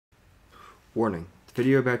Warning, the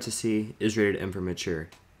video you're about to see is rated M for mature.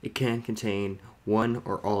 It can contain one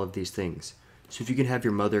or all of these things. So if you can have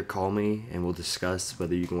your mother call me and we'll discuss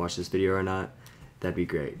whether you can watch this video or not, that'd be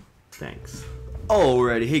great. Thanks.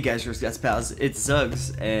 Alrighty, hey guys, girls, guys, pals, it's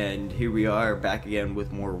Zugs, and here we are back again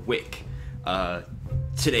with more Wick.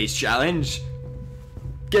 Today's challenge,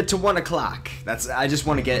 get to 1 o'clock. I just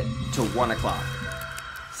want to get to 1 o'clock.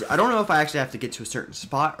 I don't know if I actually have to get to a certain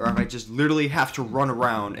spot or if I just literally have to run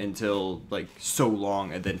around until like so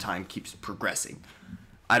long and then time keeps progressing.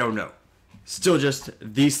 I don't know. Still just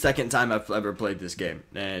the second time I've ever played this game,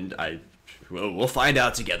 and we'll find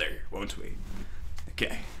out together, won't we?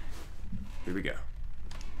 Okay. Here we go.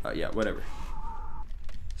 Yeah, whatever.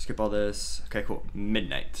 Skip all this. Okay, cool.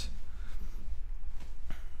 Midnight.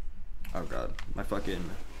 Oh god, my fucking...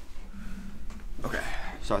 Okay,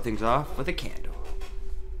 start things off with a candle.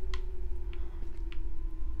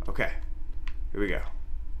 Okay, here we go.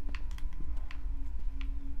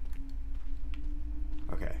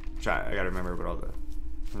 Okay, I gotta remember what all the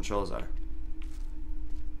controls are.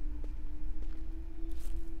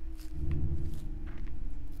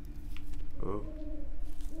 Oh.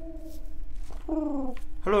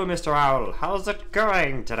 Hello, Mr. Owl. How's it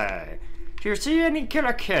going today? Do you see any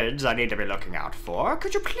killer kids I need to be looking out for?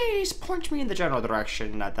 Could you please point me in the general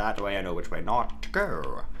direction? That way I know which way not to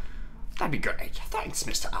go. That'd be great. Thanks,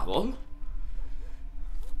 Mr. Owl.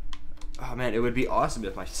 Oh man, it would be awesome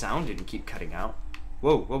if my sound didn't keep cutting out.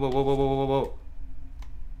 Whoa, whoa, whoa, whoa, whoa, whoa, whoa, whoa.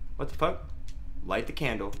 What the fuck? Light the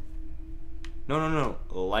candle. No, no, no.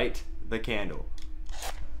 Light the candle.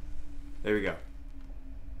 There we go.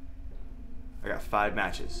 I got 5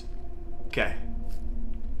 matches. Okay.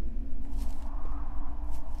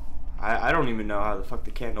 I don't even know how the fuck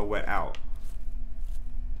the candle went out.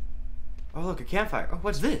 Oh look, a campfire. Oh,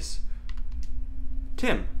 what's this?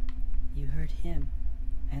 Tim. You hurt him,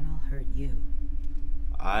 and I'll hurt you.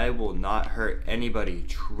 I will not hurt anybody.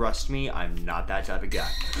 Trust me, I'm not that type of guy.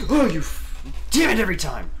 Oh, you damn it every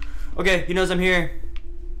time. Okay, he knows I'm here.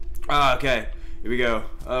 Okay, here we go.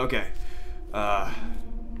 Okay.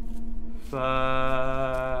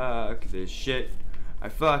 Fuck this shit. I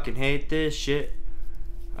fucking hate this shit.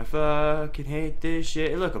 I fucking hate this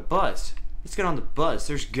shit. Hey, look, a bus. Let's get on the bus.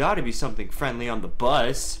 There's gotta be something friendly on the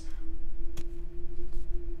bus.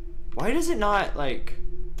 Why does it not, like...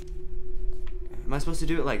 Am I supposed to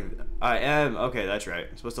do it like... I am. Okay, that's right.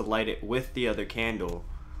 I'm supposed to light it with the other candle.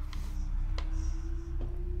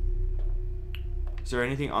 Is there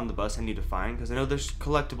anything on the bus I need to find? Because I know there's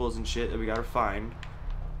collectibles and shit that we gotta find.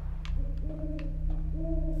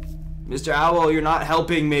 Mr. Owl, you're not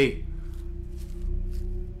helping me.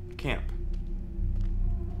 Camp.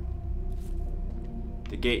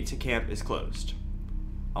 The gate to camp is closed.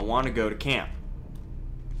 I want to go to camp.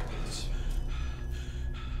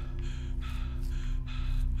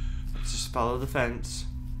 Let's just follow the fence.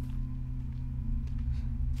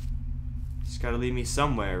 It's gotta lead me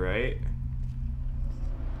somewhere, right?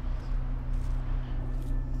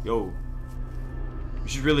 Yo. You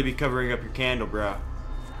should really be covering up your candle, bro.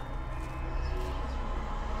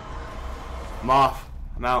 I'm off.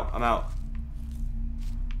 I'm out. I'm out.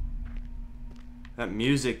 That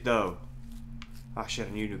music, though. Ah, shit,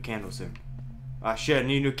 I need a new candle soon. Ah, shit, I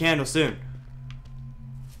need a new candle soon.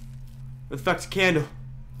 Where the fuck's the candle?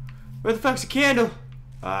 Where the fuck's the candle?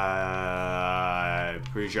 I'm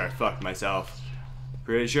pretty sure I fucked myself.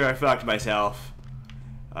 Pretty sure I fucked myself.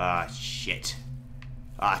 Ah, shit.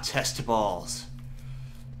 Ah, test balls.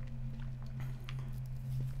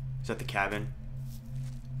 Is that the cabin?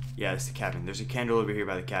 Yeah, it's the cabin. There's a candle over here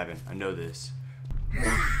by the cabin. I know this.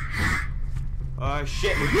 Oh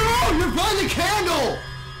shit. No! You're by the candle!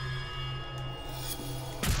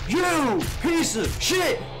 You piece of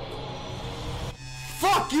shit!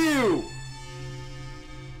 Fuck you!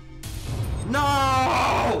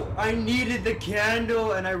 No! I needed the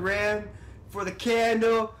candle and I ran for the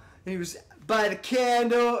candle and he was by the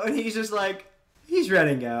candle and he's just like, he's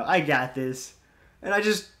running out. I got this. And I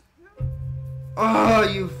just... Oh,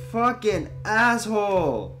 you fucking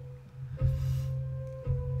asshole.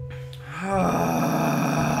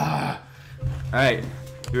 Alright,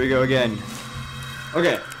 here we go again.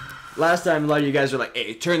 Okay, last time a lot of you guys were like,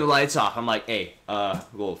 hey, turn the lights off. I'm like, hey,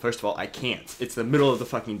 well, first of all, I can't. It's the middle of the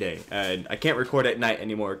fucking day, and I can't record at night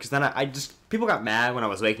anymore, because then I just, people got mad when I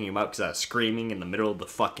was waking them up because I was screaming in the middle of the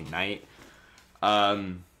fucking night.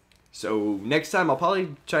 So next time I'll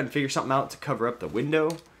probably try to figure something out to cover up the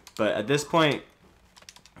window, but at this point,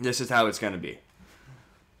 this is how it's gonna be.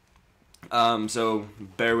 So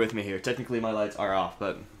bear with me here. Technically my lights are off,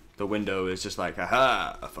 but the window is just like,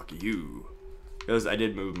 haha, fuck you. Because I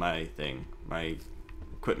did move my thing, my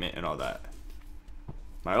equipment and all that.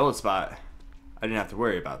 My old spot, I didn't have to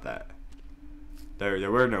worry about that.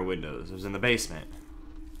 There were no windows. It was in the basement.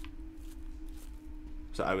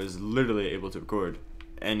 So I was literally able to record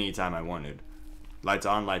anytime I wanted. Lights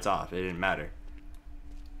on, lights off. It didn't matter.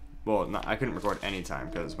 Well, no, I couldn't record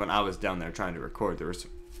anytime because when I was down there trying to record, there was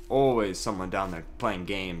always someone down there playing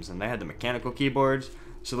games, and they had the mechanical keyboards.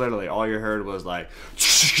 So literally all you heard was like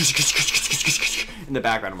in the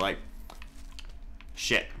background. I'm like,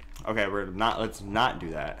 shit. Okay, let's not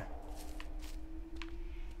do that.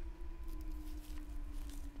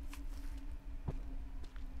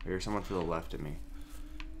 There's someone to the left of me.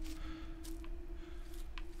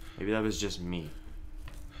 Maybe that was just me.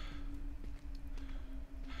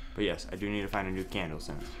 But yes, I do need to find a new candle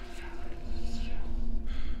since.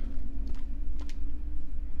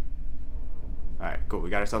 Alright, cool. We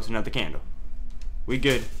got ourselves another candle. We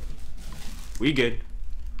good. We good.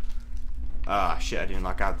 Ah, shit, I didn't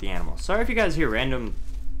lock out the animal. Sorry if you guys hear random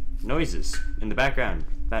noises in the background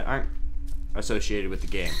that aren't associated with the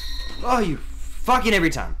game. Oh, you fucking every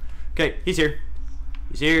time. Okay, he's here.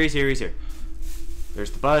 He's here, he's here, he's here.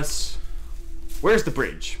 There's the bus. Where's the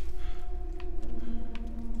bridge?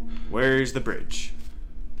 Where's the bridge?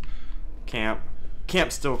 Camp.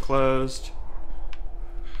 Camp's still closed.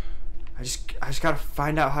 I just gotta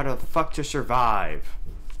find out how to fuck to survive.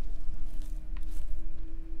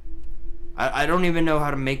 I don't even know how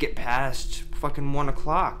to make it past fucking 1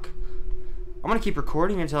 o'clock. I'm gonna keep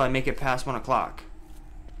recording until I make it past 1 o'clock.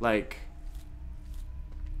 Like,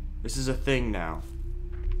 this is a thing now.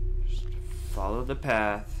 Just follow the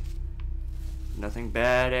path. Nothing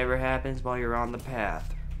bad ever happens while you're on the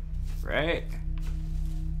path. Right?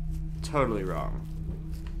 Totally wrong.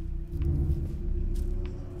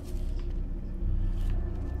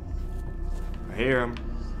 I hear him.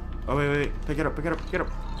 Oh, wait. Pick it up, pick it up, pick it up.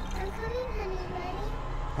 I'm coming, honey. Ready?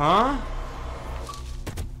 Huh?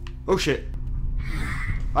 Oh, shit.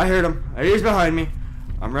 I heard him. He's behind me.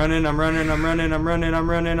 I'm running.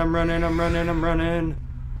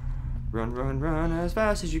 Run as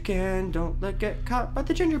fast as you can. Don't get caught by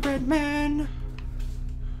the gingerbread man.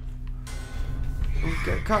 Don't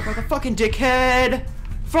get caught by the fucking dickhead.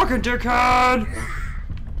 Fucking dickhead.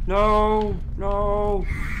 No. Oh,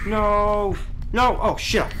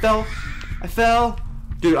 shit. I fell.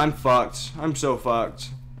 Dude, I'm fucked. I'm so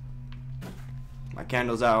fucked. My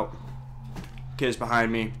candle's out. Kid's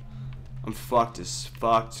behind me. I'm fucked as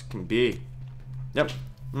fucked can be. Yep.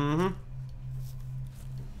 Alright,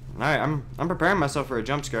 I'm preparing myself for a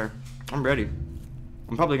jump scare. I'm ready.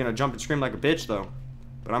 I'm probably gonna jump and scream like a bitch though.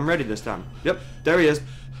 But I'm ready this time. Yep, there he is.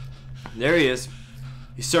 There he is.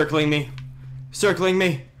 He's circling me. Circling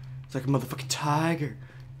me. It's like a motherfucking tiger.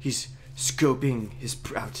 He's scoping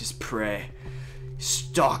out his prey.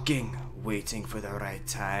 Stalking, waiting for the right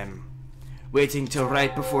time. Waiting till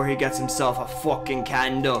right before he gets himself a fucking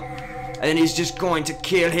candle. And then he's just going to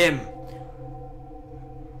kill him.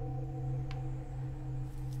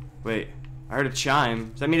 Wait, I heard a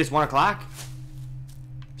chime. Does that mean it's 1 o'clock?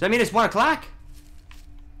 Does that mean it's 1 o'clock?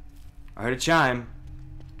 I heard a chime.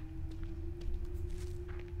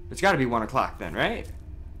 It's gotta be 1 o'clock then, right?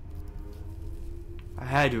 I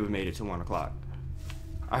had to have made it to 1 o'clock.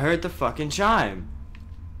 I heard the fucking chime.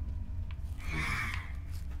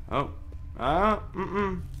 Oh. I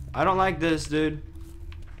don't like this, dude.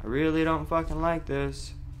 I really don't fucking like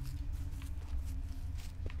this.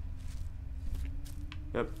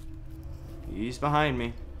 Yep. He's behind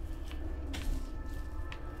me.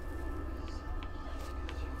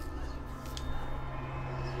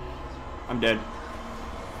 I'm dead.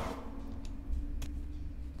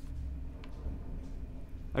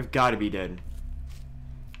 I've got to be dead.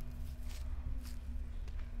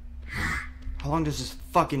 How long does this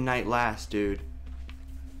fucking night last, dude?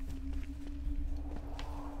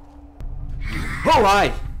 Oh,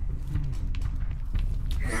 hi!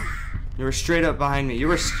 You were straight up behind me.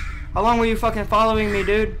 How long were you fucking following me,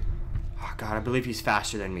 dude? Oh, God, I believe he's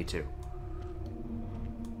faster than me, too.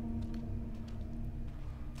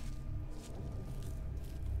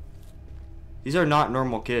 These are not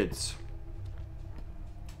normal kids.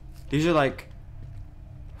 These are like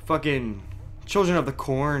fucking Children of the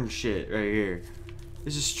Corn shit right here.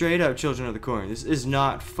 This is straight up Children of the Corn. This is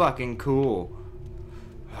not fucking cool.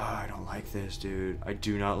 Oh, I don't like this, dude. I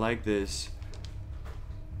do not like this.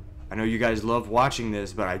 I know you guys love watching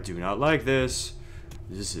this, but I do not like this.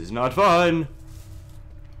 This is not fun.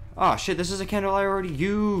 Oh shit, this is a candle I already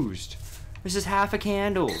used. This is half a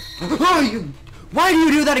candle. Oh, why do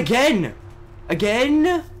you do that again?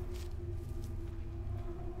 Again?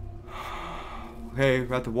 Okay,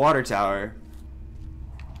 we're at the water tower.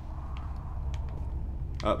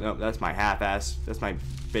 Oh, no, that's my half-ass. That's my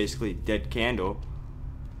basically dead candle.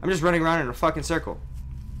 I'm just running around in a fucking circle.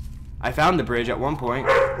 I found the bridge at one point.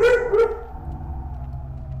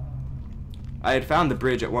 I had found the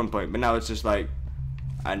bridge at one point, but now it's just like,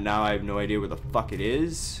 now I have no idea where the fuck it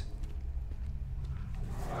is.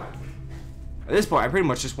 At this point, I pretty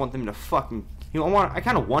much just want them to fucking, I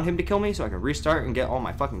kind of want him to kill me so I can restart and get all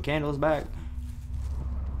my fucking candles back.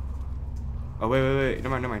 Oh, wait.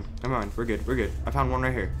 Never mind. We're good. I found one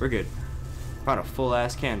right here. We're good. Found a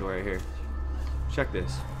full-ass candle right here. Check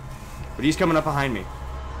this. But he's coming up behind me.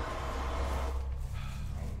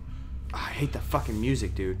 Oh, I hate the fucking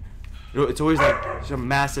music, dude. It's always like some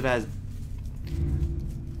massive ass.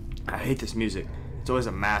 I hate this music. It's always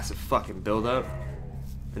a massive fucking build-up,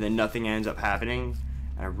 and then nothing ends up happening.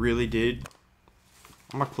 And I really did.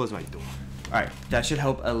 I'm gonna close my door. All right, that should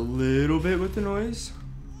help a little bit with the noise.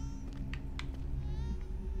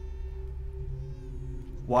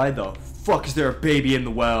 Why the fuck is there a baby in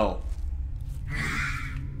the well?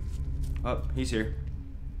 Oh, he's here.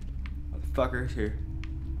 Motherfucker's here.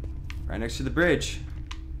 Right next to the bridge.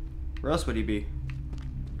 Where else would he be?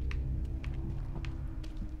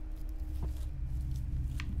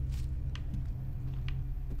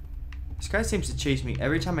 This guy seems to chase me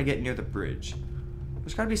every time I get near the bridge.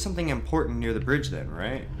 There's gotta be something important near the bridge then,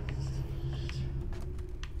 right?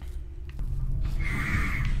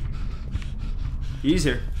 He's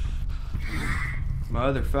here.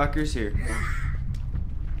 Motherfucker's here.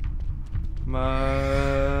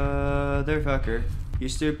 Motherfucker. You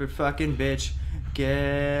stupid fucking bitch.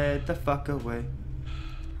 Get the fuck away.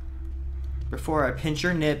 Before I pinch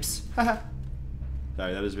your nips. Haha.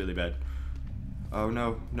 Sorry, that was really bad. Oh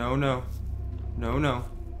no. No.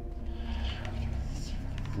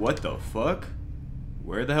 What the fuck?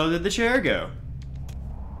 Where the hell did the chair go?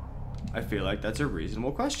 I feel like that's a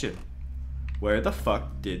reasonable question. Where the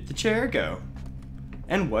fuck did the chair go?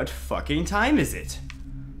 And what fucking time is it?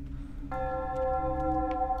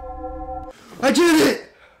 I did it!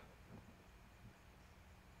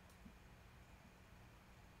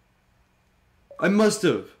 I must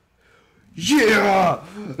have. Yeah!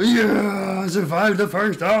 I survived the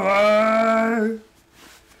first hour!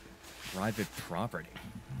 Private property.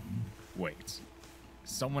 Wait,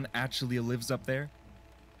 someone actually lives up there?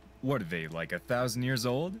 What are they, like 1,000 years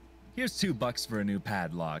old? Here's $2 for a new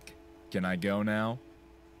padlock. Can I go now?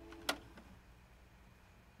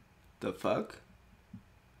 The fuck?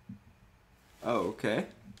 Oh, okay.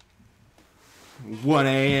 1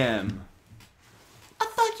 a.m.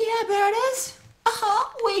 Oh, fuck yeah, Bertus!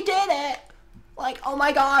 We did it! Like, oh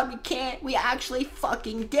my god, we actually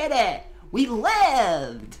fucking did it! We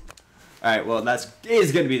lived! Alright, well, that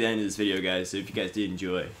is going to be the end of this video, guys. So if you guys did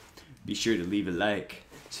enjoy, be sure to leave a like,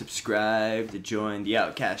 subscribe to join the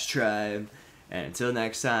Outcast tribe. And until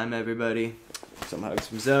next time, everybody, some hugs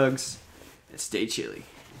from Zugs, and stay chilly.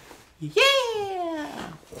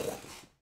 Yeah!